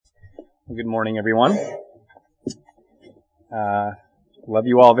Good morning, everyone. Love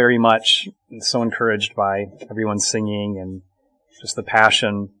you all very much. I'm so encouraged by everyone singing and just the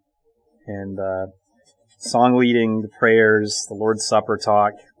passion and song leading, the prayers, the Lord's Supper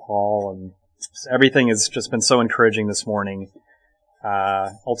talk, Paul, and everything has just been so encouraging this morning.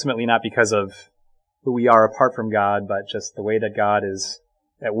 Ultimately not because of who we are apart from God, but just the way that God is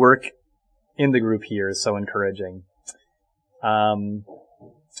at work in the group here is so encouraging.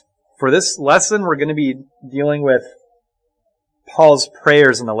 For this lesson, we're going to be dealing with Paul's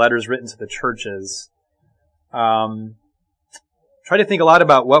prayers in the letters written to the churches. Try to think a lot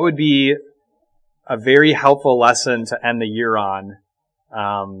about what would be a very helpful lesson to end the year on.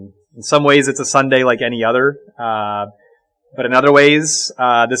 In some ways, it's a Sunday like any other. But in other ways,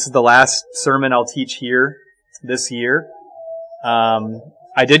 this is the last sermon I'll teach here this year.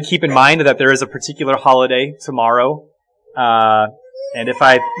 I did keep in mind that there is a particular holiday tomorrow. And if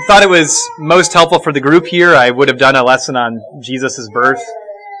I thought it was most helpful for the group here, I would have done a lesson on Jesus' birth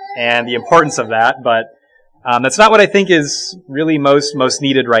and the importance of that. But that's not what I think is really most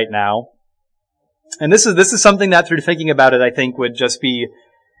needed right now. And this is something that, through thinking about it, I think would just be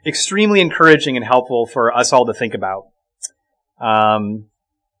extremely encouraging and helpful for us all to think about. I've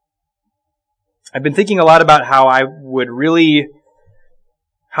been thinking a lot about how I really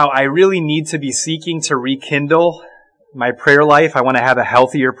need to be seeking to rekindle my prayer life. I want to have a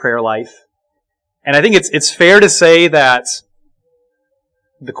healthier prayer life. And I think it's fair to say that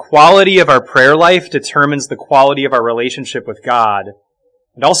the quality of our prayer life determines the quality of our relationship with God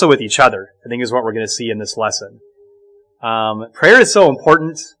and also with each other, I think is what we're going to see in this lesson. Prayer is so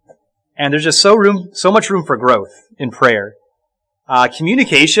important, and there's just so much room for growth in prayer.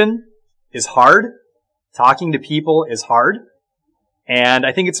 Communication is hard. Talking to people is hard. And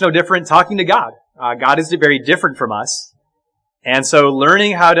I think it's no different talking to God. God is very different from us. And so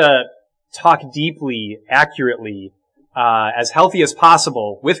learning how to talk deeply, accurately, as healthy as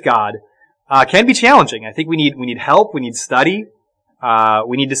possible with God, can be challenging. I think we need help. We need study.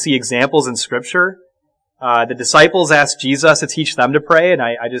 We need to see examples in Scripture. The disciples asked Jesus to teach them to pray, and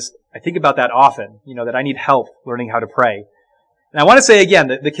I think about that often, that I need help learning how to pray. And I want to say again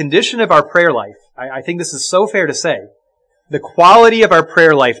that the condition of our prayer life, I think this is so fair to say, the quality of our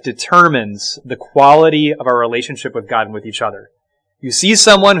prayer life determines the quality of our relationship with God and with each other. You see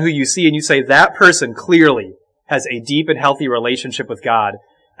someone who you see and you say, that person clearly has a deep and healthy relationship with God.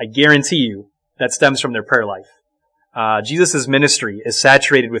 I guarantee you that stems from their prayer life. Jesus' ministry is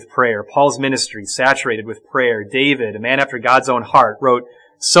saturated with prayer. Paul's ministry, saturated with prayer. David, a man after God's own heart, wrote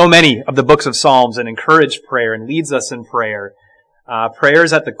so many of the books of Psalms and encouraged prayer and leads us in prayer. Prayer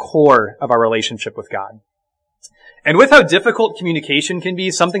is at the core of our relationship with God. And with how difficult communication can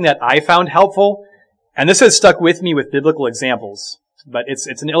be, something that I found helpful, and this has stuck with me with biblical examples, but it's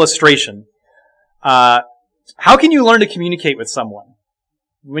an illustration. How can you learn to communicate with someone?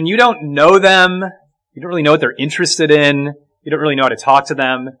 When you don't know them, you don't really know what they're interested in, you don't really know how to talk to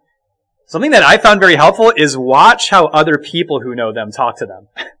them. Something that I found very helpful is watch how other people who know them talk to them.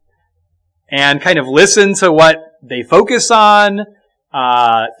 And kind of listen to what they focus on,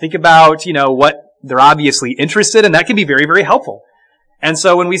 think about, what they're obviously interested in. That can be very, very helpful. And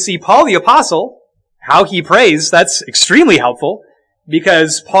so when we see Paul the Apostle, how he prays, that's extremely helpful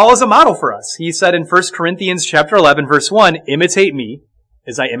because Paul is a model for us. He said in 1 Corinthians chapter 11, verse 1, imitate me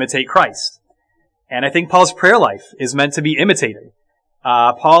as I imitate Christ. And I think Paul's prayer life is meant to be imitated.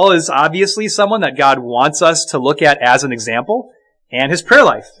 Paul is obviously someone that God wants us to look at as an example, and his prayer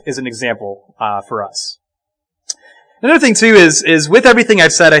life is an example for us. Another thing, too, is with everything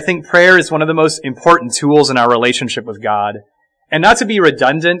I've said, I think prayer is one of the most important tools in our relationship with God. And not to be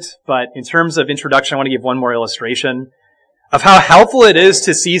redundant, but in terms of introduction, I want to give one more illustration of how helpful it is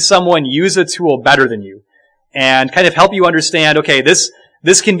to see someone use a tool better than you and kind of help you understand, okay, this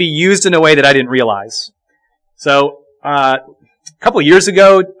can be used in a way that I didn't realize. So, a couple of years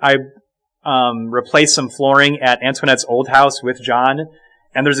ago, I replaced some flooring at Antoinette's old house with John.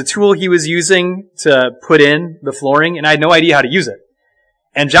 And there's a tool he was using to put in the flooring, and I had no idea how to use it.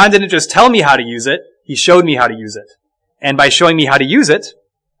 And John didn't just tell me how to use it, he showed me how to use it. And by showing me how to use it,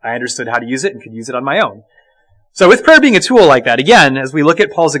 I understood how to use it and could use it on my own. So with prayer being a tool like that, again, as we look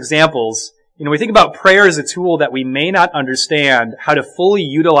at Paul's examples, we think about prayer as a tool that we may not understand how to fully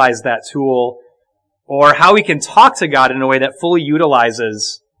utilize that tool, or how we can talk to God in a way that fully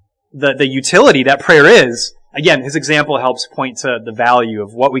utilizes the utility that prayer is. Again, his example helps point to the value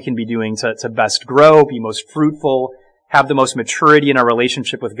of what we can be doing to best grow, be most fruitful, have the most maturity in our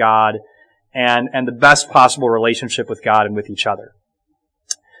relationship with God, and the best possible relationship with God and with each other.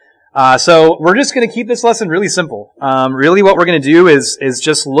 So we're just going to keep this lesson really simple. Really what we're going to do is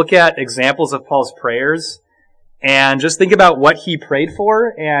just look at examples of Paul's prayers and just think about what he prayed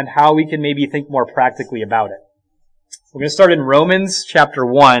for and how we can maybe think more practically about it. We're going to start in Romans chapter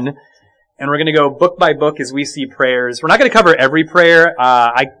 1, and we're going to go book by book as we see prayers. We're not going to cover every prayer.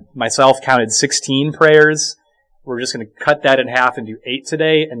 I myself counted 16 prayers. We're just going to cut that in half and do 8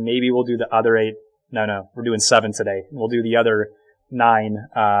 today, and maybe we'll do the other 8. No, we're doing 7 today. We'll do the other 9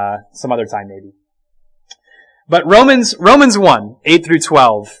 some other time maybe. But Romans 1, 8 through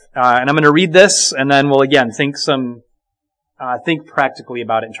 12. And I'm going to read this, and then we'll again think practically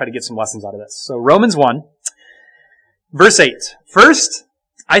about it and try to get some lessons out of this. So Romans 1, verse 8. First,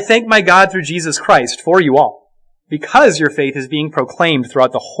 I thank my God through Jesus Christ for you all, because your faith is being proclaimed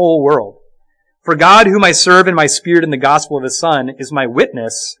throughout the whole world. For God, whom I serve in my spirit in the gospel of his Son, is my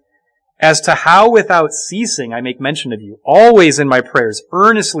witness as to how without ceasing I make mention of you, always in my prayers,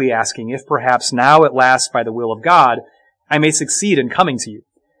 earnestly asking if perhaps now at last by the will of God I may succeed in coming to you.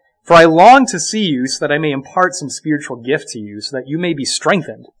 For I long to see you so that I may impart some spiritual gift to you so that you may be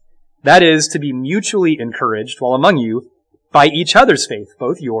strengthened. That is, to be mutually encouraged while among you by each other's faith,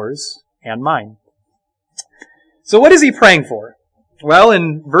 both yours and mine. So what is he praying for? Well,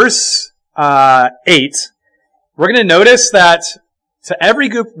 in verse 8, we're going to notice that to every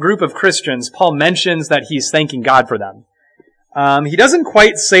group of Christians, Paul mentions that he's thanking God for them. He doesn't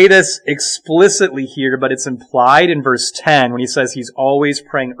quite say this explicitly here, but it's implied in verse 10 when he says he's always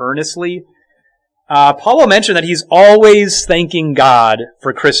praying earnestly. Paul will mention that he's always thanking God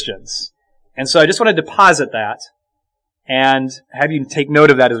for Christians. And so I just want to deposit that and have you take note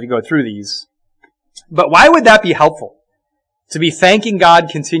of that as we go through these. But why would that be helpful? To be thanking God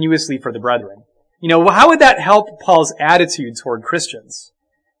continuously for the brethren. How would that help Paul's attitude toward Christians?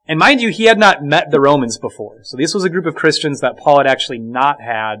 And mind you, he had not met the Romans before. So this was a group of Christians that Paul had actually not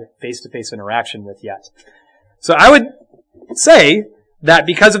had face-to-face interaction with yet. So I would say that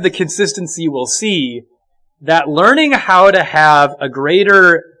because of the consistency we'll see, that learning how to have a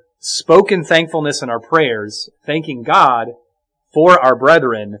greater spoken thankfulness in our prayers, thanking God for our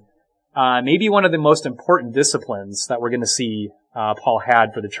brethren, may be one of the most important disciplines that we're going to see Paul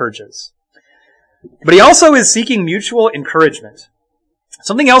had for the churches. But he also is seeking mutual encouragement.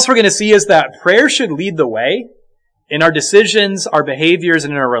 Something else we're going to see is that prayer should lead the way in our decisions, our behaviors,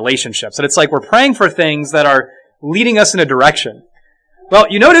 and in our relationships. And it's like we're praying for things that are leading us in a direction. Well,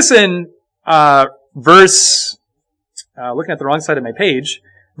 you notice in looking at the wrong side of my page,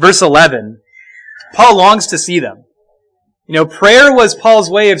 verse 11, Paul longs to see them. Prayer was Paul's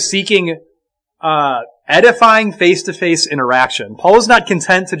way of seeking edifying face-to-face interaction. Paul was not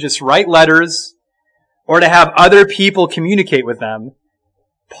content to just write letters or to have other people communicate with them.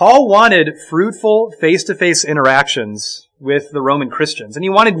 Paul wanted fruitful face-to-face interactions with the Roman Christians, and he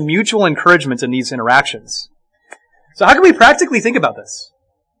wanted mutual encouragement in these interactions. So how can we practically think about this?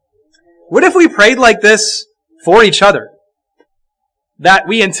 What if we prayed like this for each other? That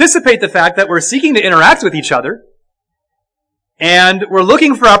we anticipate the fact that we're seeking to interact with each other, and we're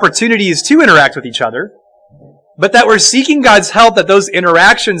looking for opportunities to interact with each other, but that we're seeking God's help that those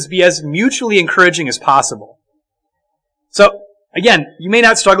interactions be as mutually encouraging as possible. So, again, you may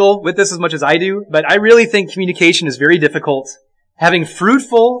not struggle with this as much as I do, but I really think communication is very difficult. Having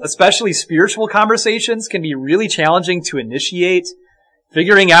fruitful, especially spiritual conversations can be really challenging to initiate.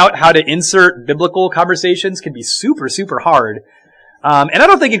 Figuring out how to insert biblical conversations can be super, super hard. And I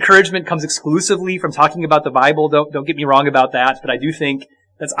don't think encouragement comes exclusively from talking about the Bible. Don't get me wrong about that, but I do think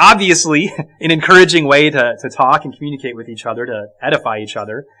that's obviously an encouraging way to talk and communicate with each other, to edify each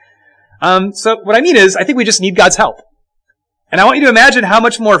other. So what I mean is, I think we just need God's help. And I want you to imagine how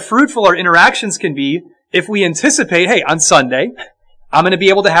much more fruitful our interactions can be if we anticipate, hey, on Sunday, I'm going to be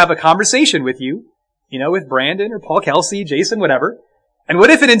able to have a conversation with you, with Brandon or Paul Kelsey, Jason, whatever. And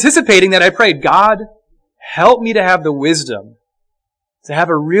what if in anticipating that I prayed, God, help me to have the wisdom to have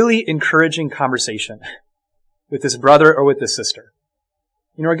a really encouraging conversation with this brother or with this sister.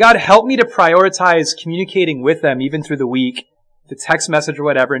 God, help me to prioritize communicating with them even through the week, the text message or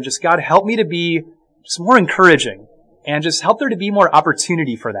whatever, and just God, help me to be just more encouraging and just help there to be more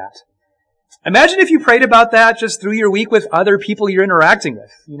opportunity for that. Imagine if you prayed about that just through your week with other people you're interacting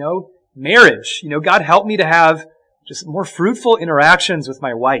with, marriage. God, help me to have just more fruitful interactions with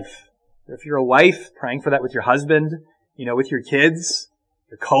my wife. Or if you're a wife, praying for that with your husband, with your kids,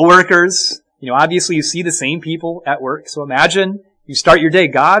 your coworkers. Obviously you see the same people at work. So imagine you start your day,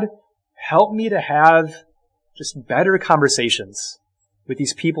 God, help me to have just better conversations with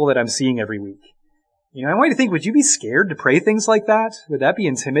these people that I'm seeing every week. I want you to think, would you be scared to pray things like that? Would that be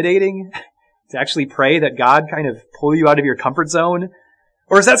intimidating? To actually pray that God kind of pull you out of your comfort zone?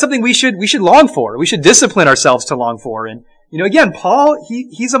 Or is that something we should long for? We should discipline ourselves to long for. And, again, Paul,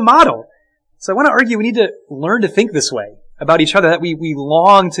 he's a model. So I want to argue we need to learn to think this way about each other, that we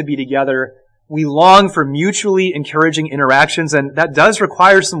long to be together. We long for mutually encouraging interactions, and that does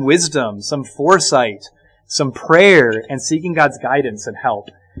require some wisdom, some foresight, some prayer, and seeking God's guidance and help.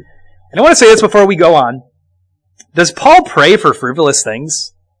 And I want to say this before we go on. Does Paul pray for frivolous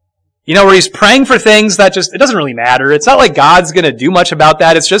things? Where he's praying for things that it doesn't really matter. It's not like God's going to do much about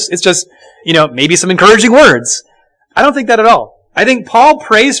that. It's just, maybe some encouraging words. I don't think that at all. I think Paul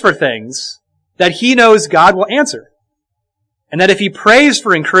prays for things that he knows God will answer. And that if he prays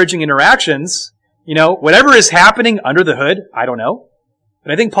for encouraging interactions, whatever is happening under the hood, I don't know.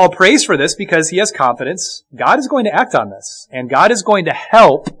 But I think Paul prays for this because he has confidence God is going to act on this. And God is going to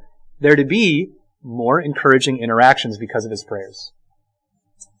help there to be more encouraging interactions because of his prayers.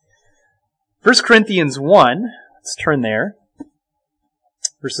 1 Corinthians 1, let's turn there,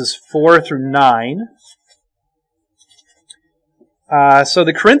 verses 4 through 9. So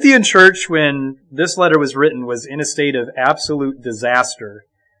the Corinthian church, when this letter was written, was in a state of absolute disaster,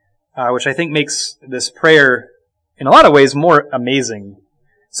 which I think makes this prayer, in a lot of ways, more amazing.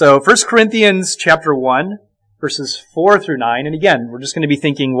 So 1 Corinthians chapter 1, verses 4 through 9, and again, we're just going to be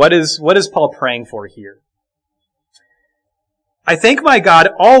thinking, what is Paul praying for here? I thank my God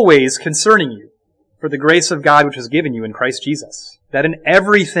always concerning you for the grace of God which was given you in Christ Jesus, that in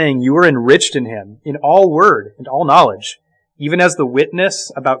everything you are enriched in him, in all word and all knowledge, even as the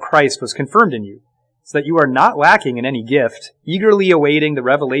witness about Christ was confirmed in you, so that you are not lacking in any gift, eagerly awaiting the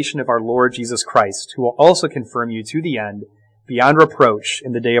revelation of our Lord Jesus Christ, who will also confirm you to the end, beyond reproach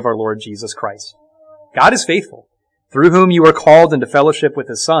in the day of our Lord Jesus Christ. God is faithful, through whom you are called into fellowship with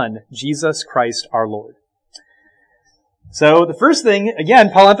his Son, Jesus Christ our Lord. So the first thing,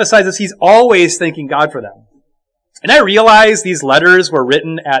 again, Paul emphasizes he's always thanking God for them. And I realize these letters were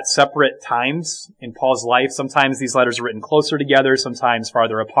written at separate times in Paul's life. Sometimes these letters are written closer together, sometimes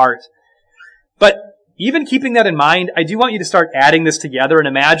farther apart. But even keeping that in mind, I do want you to start adding this together and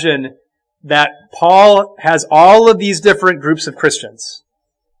imagine that Paul has all of these different groups of Christians,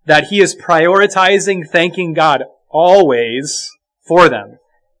 that he is prioritizing thanking God always for them.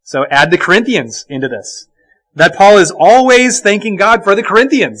 So add the Corinthians into this. That Paul is always thanking God for the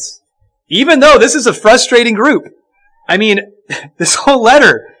Corinthians, even though this is a frustrating group. I mean, this whole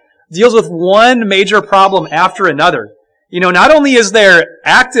letter deals with one major problem after another. Not only is there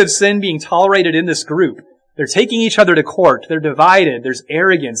active sin being tolerated in this group, they're taking each other to court, they're divided, there's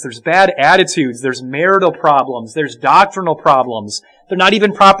arrogance, there's bad attitudes, there's marital problems, there's doctrinal problems. They're not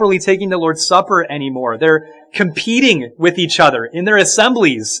even properly taking the Lord's Supper anymore. They're competing with each other in their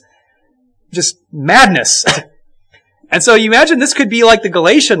assemblies. Just madness. And so you imagine this could be like the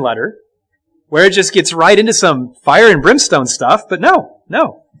Galatian letter, where it just gets right into some fire and brimstone stuff, but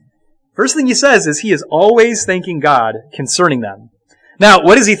no. First thing he says is he is always thanking God concerning them. Now,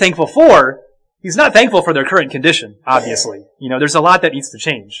 what is he thankful for? He's not thankful for their current condition, obviously. There's a lot that needs to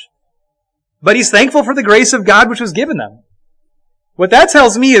change. But he's thankful for the grace of God which was given them. What that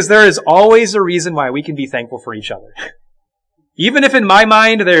tells me is there is always a reason why we can be thankful for each other. Even if in my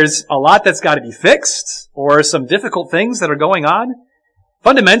mind there's a lot that's got to be fixed, or some difficult things that are going on,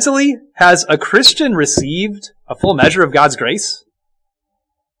 fundamentally, has a Christian received a full measure of God's grace?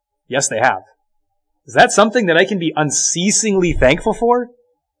 Yes, they have. Is that something that I can be unceasingly thankful for?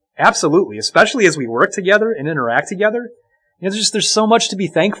 Absolutely, especially as we work together and interact together. There's so much to be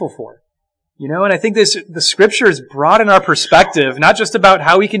thankful for. And I think the scriptures broaden our perspective, not just about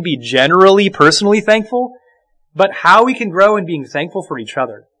how we can be generally, personally thankful, but how we can grow in being thankful for each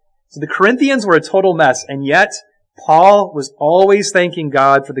other. So the Corinthians were a total mess, and yet Paul was always thanking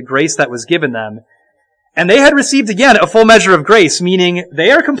God for the grace that was given them. And they had received, again, a full measure of grace, meaning they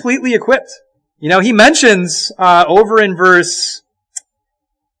are completely equipped. He mentions over in verse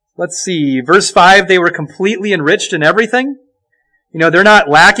 5, they were completely enriched in everything. They're not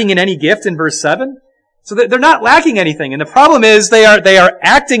lacking in any gift in verse 7. So they're not lacking anything. And the problem is they are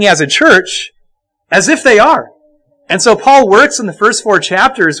acting as a church as if they are. And so Paul works in the first 4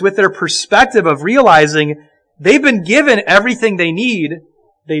 chapters with their perspective of realizing they've been given everything they need.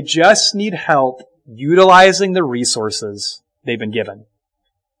 They just need help utilizing the resources they've been given.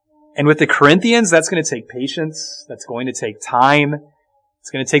 And with the Corinthians, that's going to take patience. That's going to take time. It's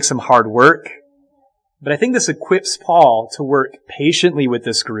going to take some hard work. But I think this equips Paul to work patiently with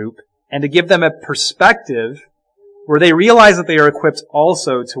this group and to give them a perspective where they realize that they are equipped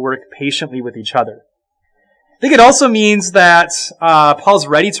also to work patiently with each other. I think it also means that Paul's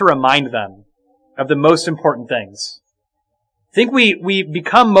ready to remind them of the most important things. I think we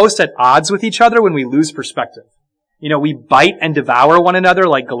become most at odds with each other when we lose perspective. We bite and devour one another,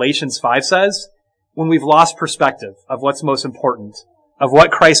 like Galatians 5 says, when we've lost perspective of what's most important, of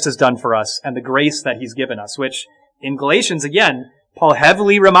what Christ has done for us and the grace that he's given us, which in Galatians, again, Paul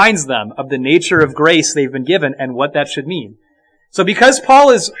heavily reminds them of the nature of grace they've been given and what that should mean. So because Paul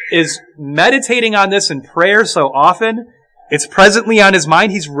is meditating on this in prayer so often, it's presently on his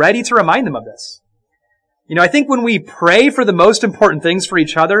mind, he's ready to remind them of this. I think when we pray for the most important things for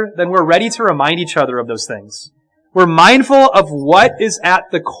each other, then we're ready to remind each other of those things. We're mindful of what is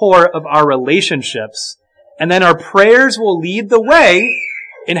at the core of our relationships, and then our prayers will lead the way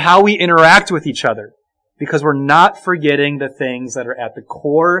in how we interact with each other, because we're not forgetting the things that are at the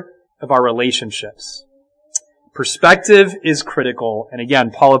core of our relationships. Perspective is critical, and again,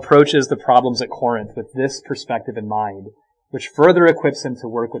 Paul approaches the problems at Corinth with this perspective in mind, which further equips him to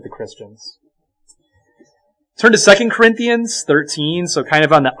work with the Christians. Turn to 2 Corinthians 13, so kind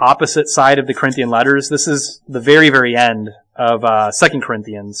of on the opposite side of the Corinthian letters. This is the very, very end of 2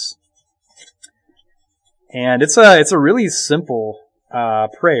 Corinthians. And it's a really simple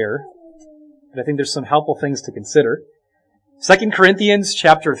prayer, but I think there's some helpful things to consider. 2 Corinthians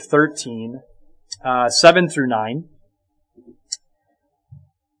chapter 13, 7 through 9.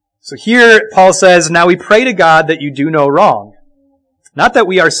 So here Paul says, "Now we pray to God that you do no wrong. Not that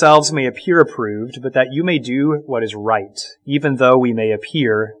we ourselves may appear approved, but that you may do what is right, even though we may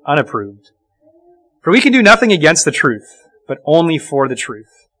appear unapproved. For we can do nothing against the truth, but only for the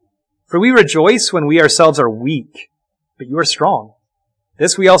truth. For we rejoice when we ourselves are weak, but you are strong.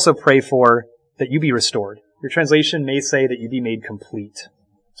 This we also pray for, that you be restored." Your translation may say that you be made complete.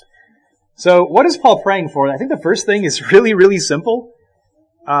 So what is Paul praying for? I think the first thing is really, really simple.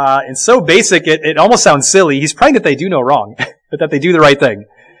 And so basic, it almost sounds silly. He's praying that they do no wrong, but that they do the right thing.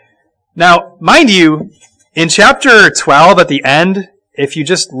 Now, mind you, in chapter 12 at the end, if you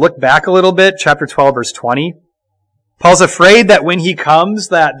just look back a little bit, chapter 12 verse 20, Paul's afraid that when he comes,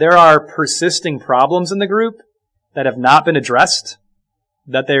 that there are persisting problems in the group that have not been addressed,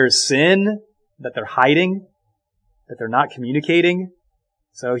 that there's sin, that they're hiding, that they're not communicating.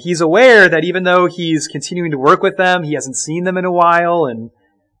 So he's aware that even though he's continuing to work with them, he hasn't seen them in a while, and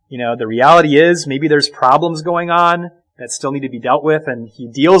the reality is maybe there's problems going on that still need to be dealt with, and he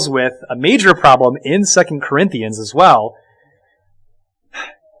deals with a major problem in 2 Corinthians as well.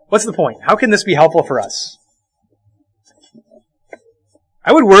 What's the point? How can this be helpful for us?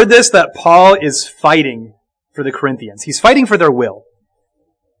 I would word this that Paul is fighting for the Corinthians. He's fighting for their will.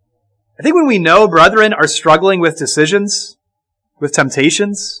 I think when we know brethren are struggling with decisions, with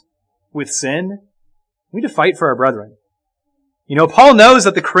temptations, with sin, we need to fight for our brethren. Paul knows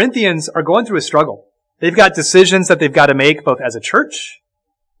that the Corinthians are going through a struggle. They've got decisions that they've got to make both as a church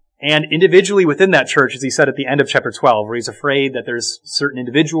and individually within that church, as he said at the end of chapter 12, where he's afraid that there's certain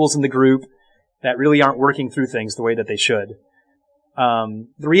individuals in the group that really aren't working through things the way that they should. The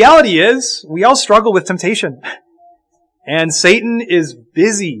reality is, we all struggle with temptation. And Satan is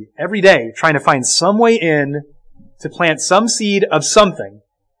busy every day trying to find some way in to plant some seed of something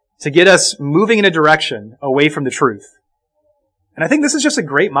to get us moving in a direction away from the truth. And I think this is just a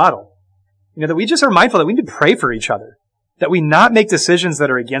great model. That we just are mindful that we need to pray for each other. That we not make decisions that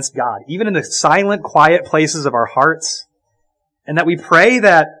are against God, even in the silent, quiet places of our hearts. And that we pray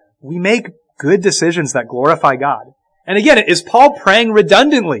that we make good decisions that glorify God. And again, is Paul praying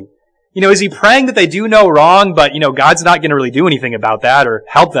redundantly? Is he praying that they do no wrong, but, God's not going to really do anything about that or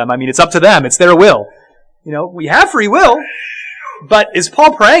help them? I mean, it's up to them. It's their will. We have free will, but is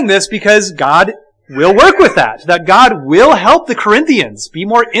Paul praying this because God will work with that? That God will help the Corinthians be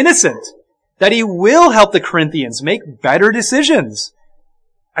more innocent? That he will help the Corinthians make better decisions?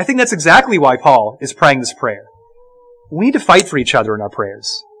 I think that's exactly why Paul is praying this prayer. We need to fight for each other in our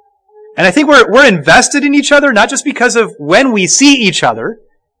prayers. And I think we're invested in each other, not just because of when we see each other,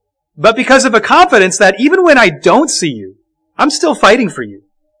 but because of a confidence that even when I don't see you, I'm still fighting for you.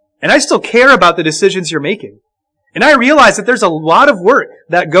 And I still care about the decisions you're making. And I realize that there's a lot of work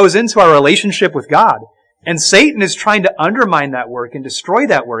that goes into our relationship with God. And Satan is trying to undermine that work and destroy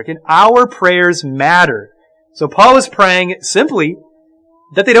that work. And our prayers matter. So Paul is praying simply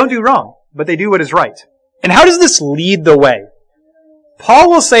that they don't do wrong, but they do what is right. And how does this lead the way?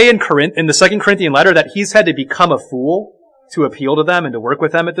 Paul will say in the 2 Corinthian letter that he's had to become a fool to appeal to them and to work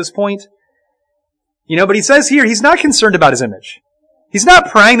with them at this point. But he says here, he's not concerned about his image. He's not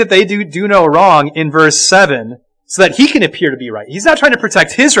praying that they do no wrong in verse 7 so that he can appear to be right. He's not trying to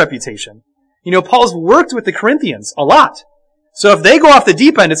protect his reputation. Paul's worked with the Corinthians a lot. So if they go off the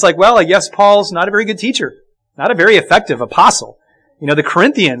deep end, it's like, well, I guess Paul's not a very good teacher, not a very effective apostle. The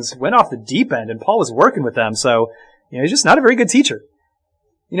Corinthians went off the deep end and Paul was working with them. So, he's just not a very good teacher.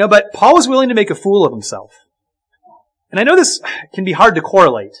 But Paul was willing to make a fool of himself. And I know this can be hard to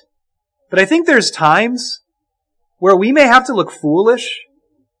correlate, but I think there's times where we may have to look foolish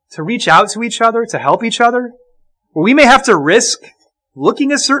to reach out to each other, to help each other, where we may have to risk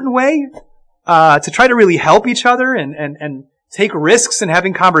looking a certain way to try to really help each other and take risks in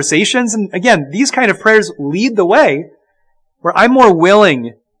having conversations. And again, these kind of prayers lead the way where I'm more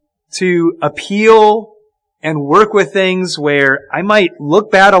willing to appeal and work with things where I might look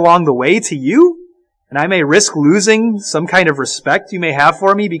bad along the way to you, and I may risk losing some kind of respect you may have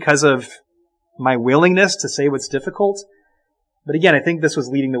for me because of my willingness to say what's difficult. But again, I think this was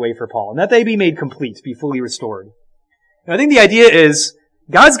leading the way for Paul, and that they be made complete, be fully restored. And I think the idea is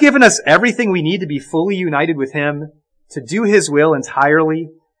God's given us everything we need to be fully united with Him, to do His will entirely.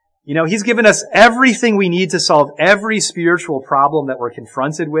 You know, He's given us everything we need to solve every spiritual problem that we're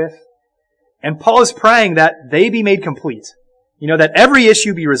confronted with. And Paul is praying that they be made complete. You know, that every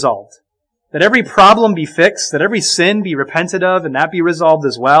issue be resolved. That every problem be fixed. That every sin be repented of and that be resolved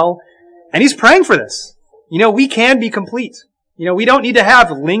as well. And he's praying for this. You know, we can be complete. You know, we don't need to have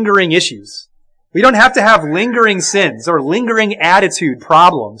lingering issues. We don't have to have lingering sins or lingering attitude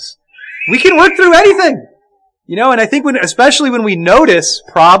problems. We can work through anything. You know, and I think especially when we notice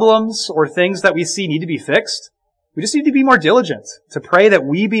problems or things that we see need to be fixed, we just need to be more diligent to pray that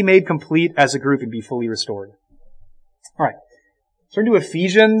we be made complete as a group and be fully restored. All right. Turn to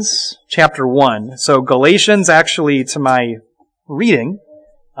Ephesians chapter 1. So Galatians, actually, to my reading,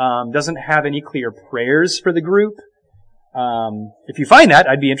 doesn't have any clear prayers for the group. If you find that,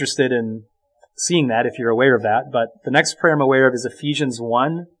 I'd be interested in seeing that if you're aware of that. But the next prayer I'm aware of is Ephesians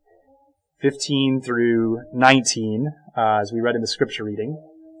 1, 15 through 19, as we read in the scripture reading.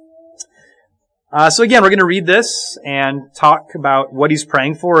 So again, we're going to read this and talk about what he's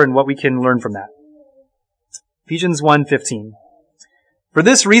praying for and what we can learn from that. Ephesians 1:15. For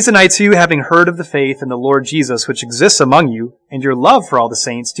this reason I too, having heard of the faith in the Lord Jesus which exists among you, and your love for all the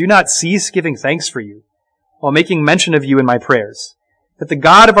saints, do not cease giving thanks for you, while making mention of you in my prayers, that the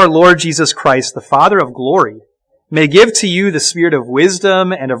God of our Lord Jesus Christ, the Father of glory, may give to you the spirit of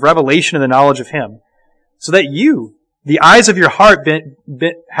wisdom and of revelation in the knowledge of Him, so that you, the eyes of your heart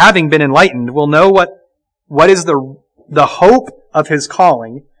having been enlightened, will know what is the hope of His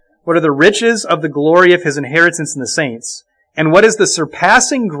calling, what are the riches of the glory of His inheritance in the saints, and what is the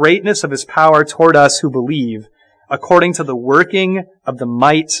surpassing greatness of His power toward us who believe, according to the working of the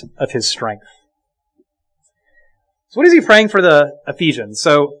might of His strength. So what is he praying for the Ephesians?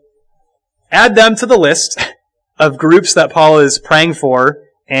 So add them to the list of groups that Paul is praying for,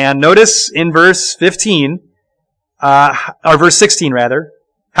 and notice in verse 15, or verse 16 rather,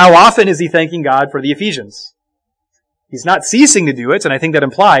 how often is he thanking God for the Ephesians? He's not ceasing to do it, and I think that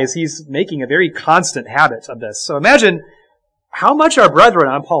implies he's making a very constant habit of this. So imagine how much are brethren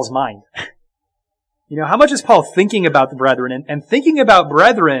on Paul's mind? You know, how much is Paul thinking about the brethren and thinking about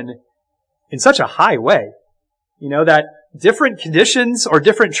brethren in such a high way? You know, that different conditions or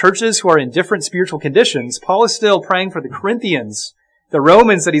different churches who are in different spiritual conditions, Paul is still praying for the Corinthians, the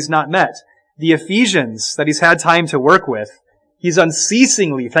Romans that he's not met, the Ephesians that he's had time to work with. He's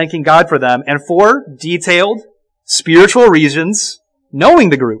unceasingly thanking God for them and for detailed spiritual reasons,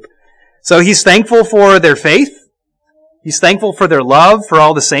 knowing the group. So he's thankful for their faith. He's thankful for their love for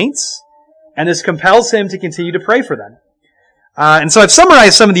all the saints. And this compels him to continue to pray for them. And so I've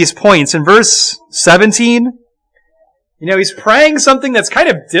summarized some of these points. In verse 17, you know, he's praying something that's kind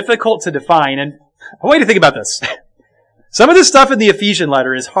of difficult to define. And I want you to think about this. Some of this stuff in the Ephesian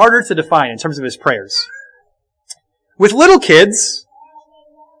letter is harder to define in terms of his prayers. With little kids,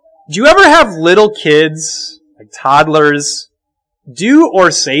 do you ever have little kids, like toddlers, do or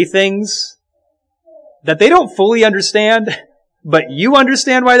say things that they don't fully understand, but you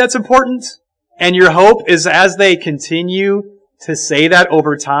understand why that's important? And your hope is as they continue to say that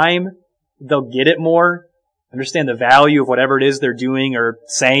over time, they'll get it more, understand the value of whatever it is they're doing or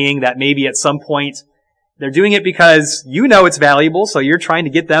saying, that maybe at some point they're doing it because you know it's valuable, so you're trying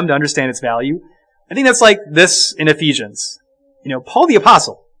to get them to understand its value. I think that's like this in Ephesians. You know, Paul the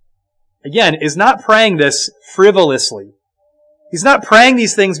Apostle, again, is not praying this frivolously. He's not praying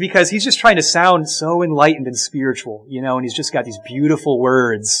these things because he's just trying to sound so enlightened and spiritual, you know, and he's just got these beautiful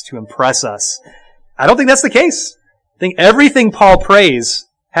words to impress us. I don't think that's the case. I think everything Paul prays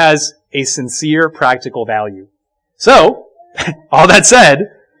has a sincere, practical value. So, all that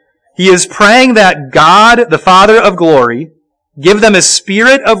said, he is praying that God, the Father of glory, give them a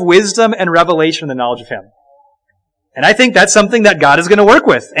spirit of wisdom and revelation in the knowledge of Him. And I think that's something that God is going to work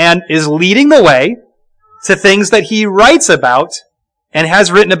with and is leading the way to things that he writes about and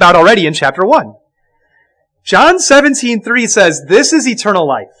has written about already in chapter 1. John 17:3 says, "This is eternal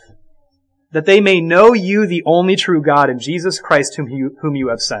life, that they may know you, the only true God, and Jesus Christ whom you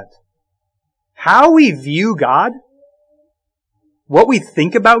have sent. How we view God, what we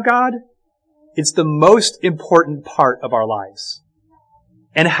think about God, it's the most important part of our lives.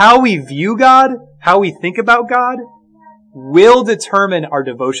 And how we view God, how we think about God, will determine our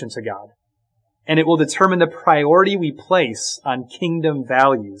devotion to God. And it will determine the priority we place on kingdom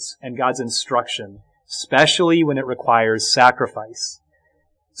values and God's instruction, especially when it requires sacrifice.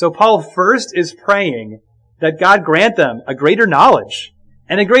 So Paul first is praying that God grant them a greater knowledge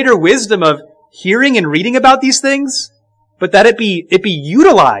and a greater wisdom of hearing and reading about these things, but that it be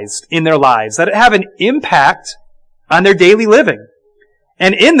utilized in their lives, that it have an impact on their daily living.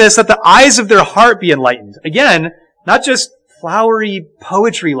 And in this, that the eyes of their heart be enlightened. Again, not just flowery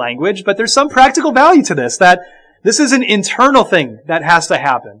poetry language, but there's some practical value to this, that this is an internal thing that has to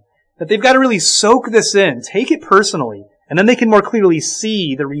happen. That they've got to really soak this in, take it personally, and then they can more clearly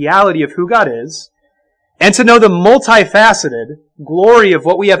see the reality of who God is, and to know the multifaceted glory of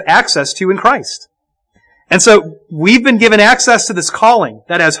what we have access to in Christ. And so we've been given access to this calling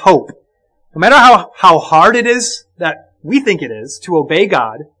that has hope. No matter how hard it is that we think it is to obey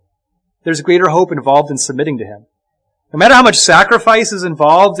God, there's greater hope involved in submitting to Him. No matter how much sacrifice is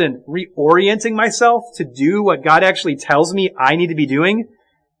involved in reorienting myself to do what God actually tells me I need to be doing,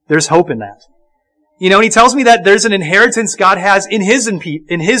 there's hope in that. And He tells me that there's an inheritance God has in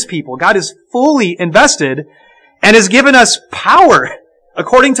His people. God is fully invested and has given us power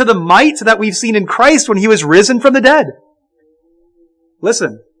according to the might that we've seen in Christ when He was risen from the dead.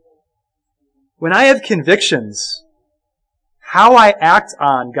 Listen, when I have convictions, how I act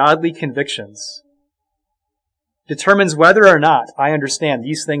on godly convictions determines whether or not I understand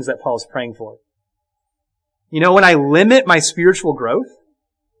these things that Paul is praying for. When I limit my spiritual growth,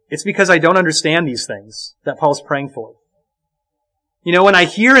 it's because I don't understand these things that Paul's praying for. When I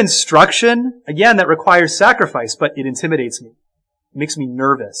hear instruction, again, that requires sacrifice, but it intimidates me. It makes me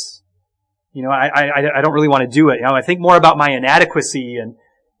nervous. I don't really want to do it. I think more about my inadequacy, and,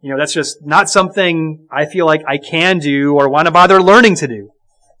 that's just not something I feel like I can do or want to bother learning to do.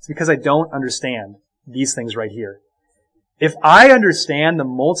 It's because I don't understand these things right here. If I understand the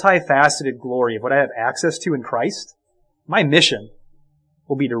multifaceted glory of what I have access to in Christ, my mission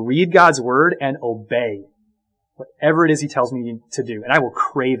will be to read God's Word and obey whatever it is He tells me to do. And I will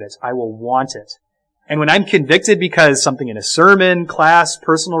crave it. I will want it. And when I'm convicted because something in a sermon, class,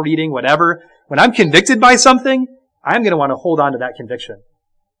 personal reading, whatever, when I'm convicted by something, I'm going to want to hold on to that conviction.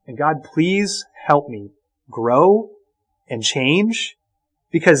 And God, please help me grow and change,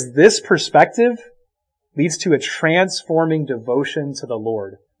 because this perspective leads to a transforming devotion to the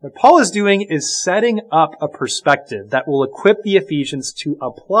Lord. What Paul is doing is setting up a perspective that will equip the Ephesians to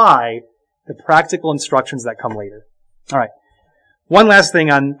apply the practical instructions that come later. All right. One last thing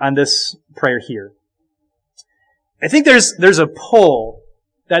on this prayer here. I think there's a pull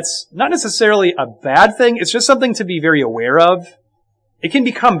that's not necessarily a bad thing. It's just something to be very aware of. It can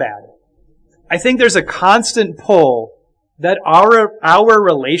become bad. I think there's a constant pull that our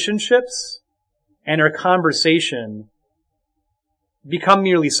relationships and our conversation become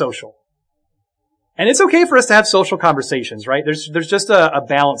merely social. And it's okay for us to have social conversations, right? There's just a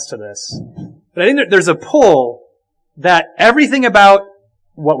balance to this. But I think there's a pull that everything about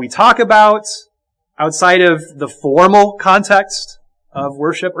what we talk about outside of the formal context of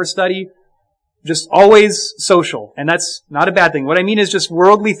worship or study, just always social. And that's not a bad thing. What I mean is just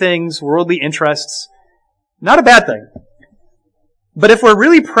worldly things, worldly interests. Not a bad thing. But if we're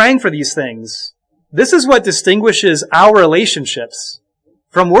really praying for these things, this is what distinguishes our relationships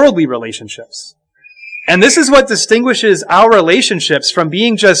from worldly relationships. And this is what distinguishes our relationships from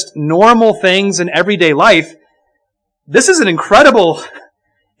being just normal things in everyday life. This is an incredible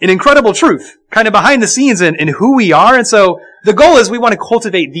truth, kind of behind the scenes in who we are. And so the goal is we want to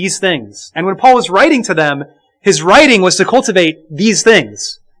cultivate these things. And when Paul was writing to them, his writing was to cultivate these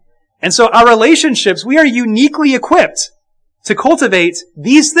things. And so our relationships, we are uniquely equipped to cultivate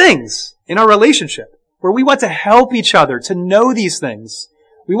these things in our relationship, where we want to help each other to know these things.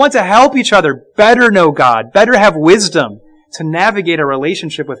 We want to help each other better know God, better have wisdom to navigate a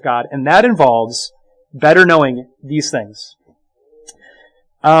relationship with God, and that involves better knowing these things.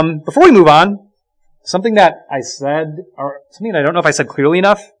 Before we move on, something that I said, or something that I don't know if I said clearly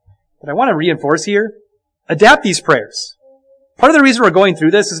enough, but I want to reinforce here, adapt these prayers. Part of the reason we're going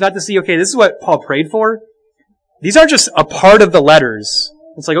through this is not to see, okay, this is what Paul prayed for. These aren't just a part of the letters.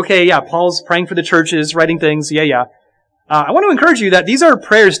 It's like, okay, yeah, Paul's praying for the churches, writing things, yeah. I want to encourage you that these are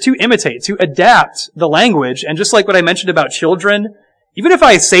prayers to imitate, to adapt the language, and just like what I mentioned about children, even if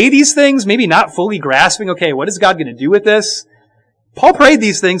I say these things, maybe not fully grasping, okay, what is God going to do with this? Paul prayed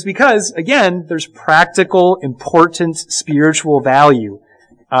these things because, again, there's practical, important spiritual value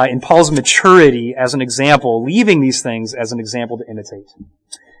in Paul's maturity as an example, leaving these things as an example to imitate.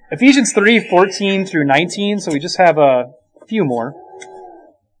 Ephesians 3:14 through 19, so we just have a few more.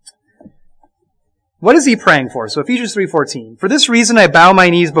 What is he praying for? So Ephesians 3:14. For this reason I bow my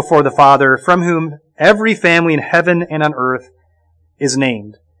knees before the Father, from whom every family in heaven and on earth is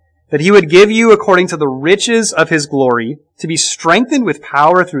named, that he would give you, according to the riches of his glory, to be strengthened with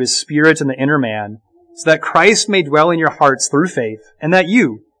power through his Spirit in the inner man, so that Christ may dwell in your hearts through faith, and that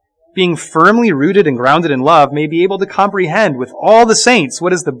you, being firmly rooted and grounded in love, may be able to comprehend with all the saints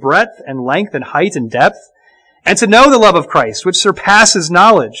what is the breadth and length and height and depth, and to know the love of Christ, which surpasses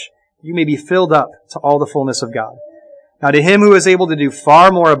knowledge, you may be filled up to all the fullness of God. Now to him who is able to do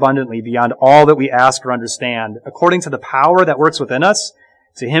far more abundantly beyond all that we ask or understand, according to the power that works within us,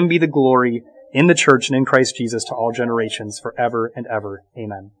 to him be the glory in the church and in Christ Jesus to all generations, forever and ever.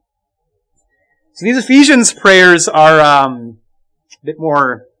 Amen. So these Ephesians prayers are a bit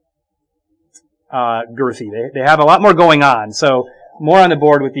more girthy. They have a lot more going on. So more on the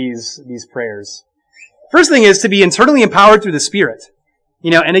board with these prayers. First thing is to be internally empowered through the Spirit.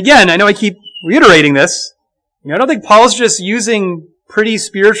 And again, I know I keep reiterating this. I don't think Paul's just using pretty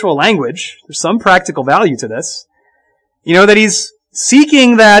spiritual language. There's some practical value to this. That he's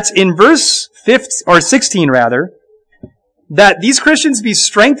seeking that in verse 16 that these Christians be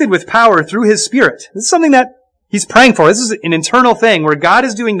strengthened with power through his Spirit. This is something that he's praying for. This is an internal thing where God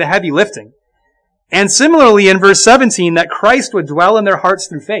is doing the heavy lifting. And similarly in verse 17, that Christ would dwell in their hearts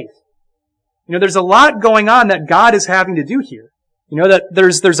through faith. There's a lot going on that God is having to do here. That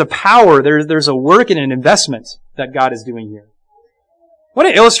there's a power, there's a work and an investment that God is doing here. I want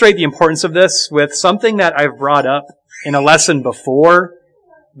to illustrate the importance of this with something that I've brought up in a lesson before,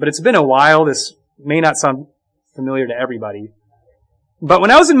 but it's been a while. This may not sound familiar to everybody. But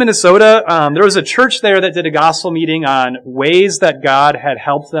when I was in Minnesota, there was a church there that did a gospel meeting on ways that God had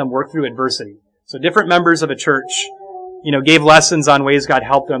helped them work through adversity. So different members of a church, gave lessons on ways God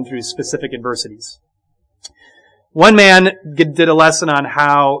helped them through specific adversities. One man did a lesson on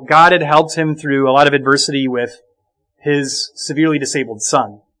how God had helped him through a lot of adversity with his severely disabled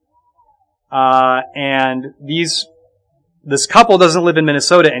son. And this couple doesn't live in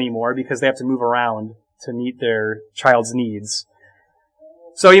Minnesota anymore because they have to move around to meet their child's needs.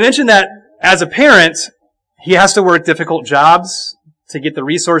 So he mentioned that as a parent, he has to work difficult jobs to get the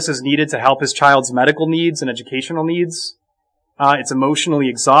resources needed to help his child's medical needs and educational needs. It's emotionally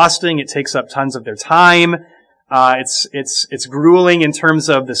exhausting. It takes up tons of their time. It's grueling in terms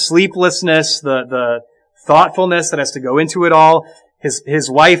of the sleeplessness, the thoughtfulness that has to go into it all. His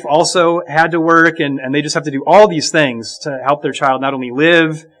wife also had to work, and they just have to do all these things to help their child not only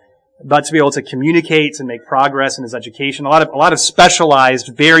live, but to be able to communicate and make progress in his education. A lot of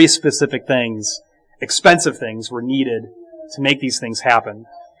specialized, very specific things, expensive things were needed to make these things happen.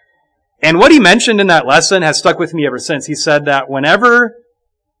 And what he mentioned in that lesson has stuck with me ever since. He said that whenever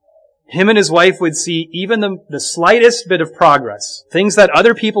him and his wife would see even the slightest bit of progress, things that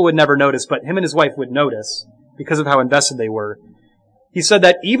other people would never notice, but him and his wife would notice because of how invested they were. He said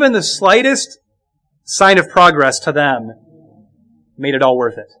that even the slightest sign of progress to them made it all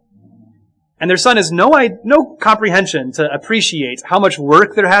worth it. And their son has no comprehension to appreciate how much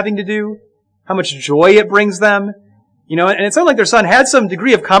work they're having to do, how much joy it brings them. And it sounded like their son had some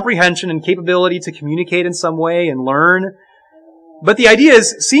degree of comprehension and capability to communicate in some way and learn. But the idea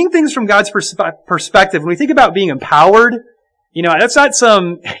is seeing things from God's perspective. When we think about being empowered, that's not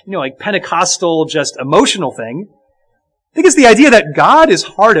some, like Pentecostal, just emotional thing. I think it's the idea that God is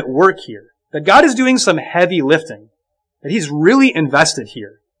hard at work here. That God is doing some heavy lifting. That He's really invested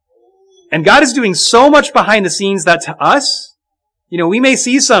here. And God is doing so much behind the scenes that to us, we may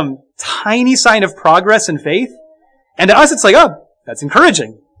see some tiny sign of progress in faith. And to us, it's like, oh, that's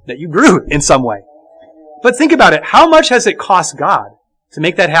encouraging that you grew in some way. But think about it. How much has it cost God to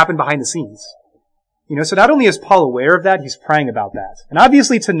make that happen behind the scenes? So not only is Paul aware of that, he's praying about that. And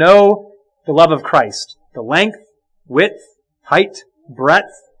obviously to know the love of Christ, the length, width, height,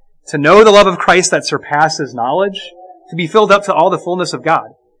 breadth, to know the love of Christ that surpasses knowledge, to be filled up to all the fullness of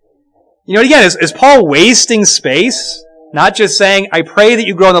God. Again, is Paul wasting space? Not just saying, I pray that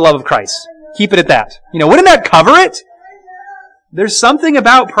you grow in the love of Christ. Keep it at that. Wouldn't that cover it? There's something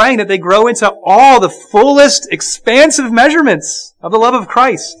about praying that they grow into all the fullest, expansive measurements of the love of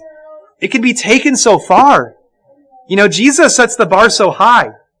Christ. It can be taken so far. Jesus sets the bar so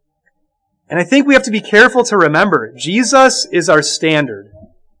high. And I think we have to be careful to remember, Jesus is our standard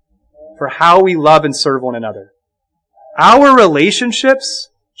for how we love and serve one another. Our relationships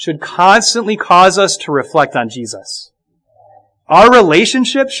should constantly cause us to reflect on Jesus. Our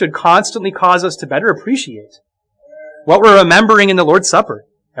relationships should constantly cause us to better appreciate what we're remembering in the Lord's Supper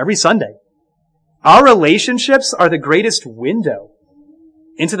every Sunday. Our relationships are the greatest window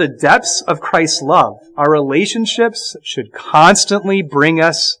into the depths of Christ's love. Our relationships should constantly bring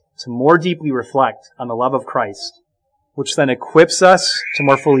us to more deeply reflect on the love of Christ, which then equips us to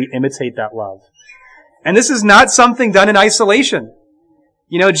more fully imitate that love. And this is not something done in isolation.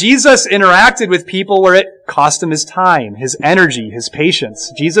 You know, Jesus interacted with people where it cost him his time, his energy, his patience.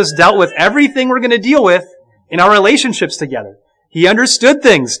 Jesus dealt with everything we're going to deal with in our relationships together. He understood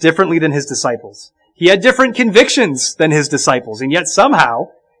things differently than his disciples. He had different convictions than his disciples, and yet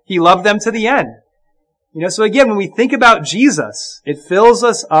somehow he loved them to the end. You know, so again, when we think about Jesus, it fills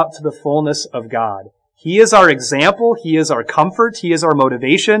us up to the fullness of God. He is our example. He is our comfort. He is our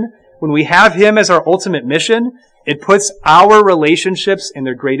motivation. When we have him as our ultimate mission, it puts our relationships in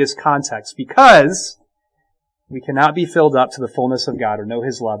their greatest context, because we cannot be filled up to the fullness of God or know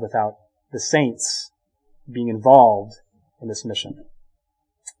his love without the saints being involved in this mission.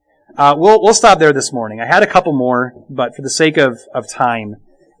 We'll stop there this morning. I had a couple more, but for the sake of time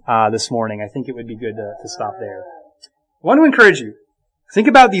this morning, I think it would be good to stop there. I want to encourage you. Think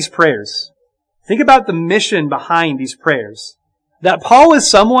about these prayers. Think about the mission behind these prayers. That Paul is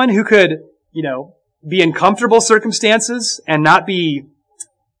someone who could, be in comfortable circumstances and not be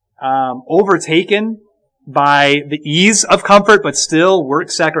overtaken by the ease of comfort, but still work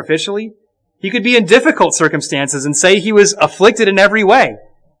sacrificially. He could be in difficult circumstances and say he was afflicted in every way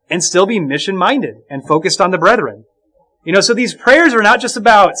and still be mission-minded and focused on the brethren. So these prayers are not just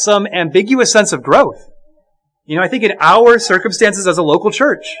about some ambiguous sense of growth. I think in our circumstances as a local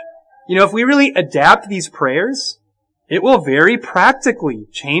church, if we really adapt these prayers, it will very practically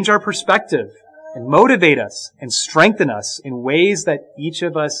change our perspective and motivate us and strengthen us in ways that each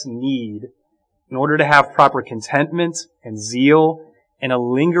of us need in order to have proper contentment and zeal and a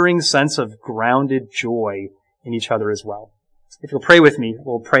lingering sense of grounded joy in each other as well. If you'll pray with me,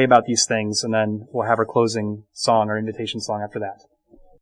 we'll pray about these things, and then we'll have our closing song, our invitation song after that.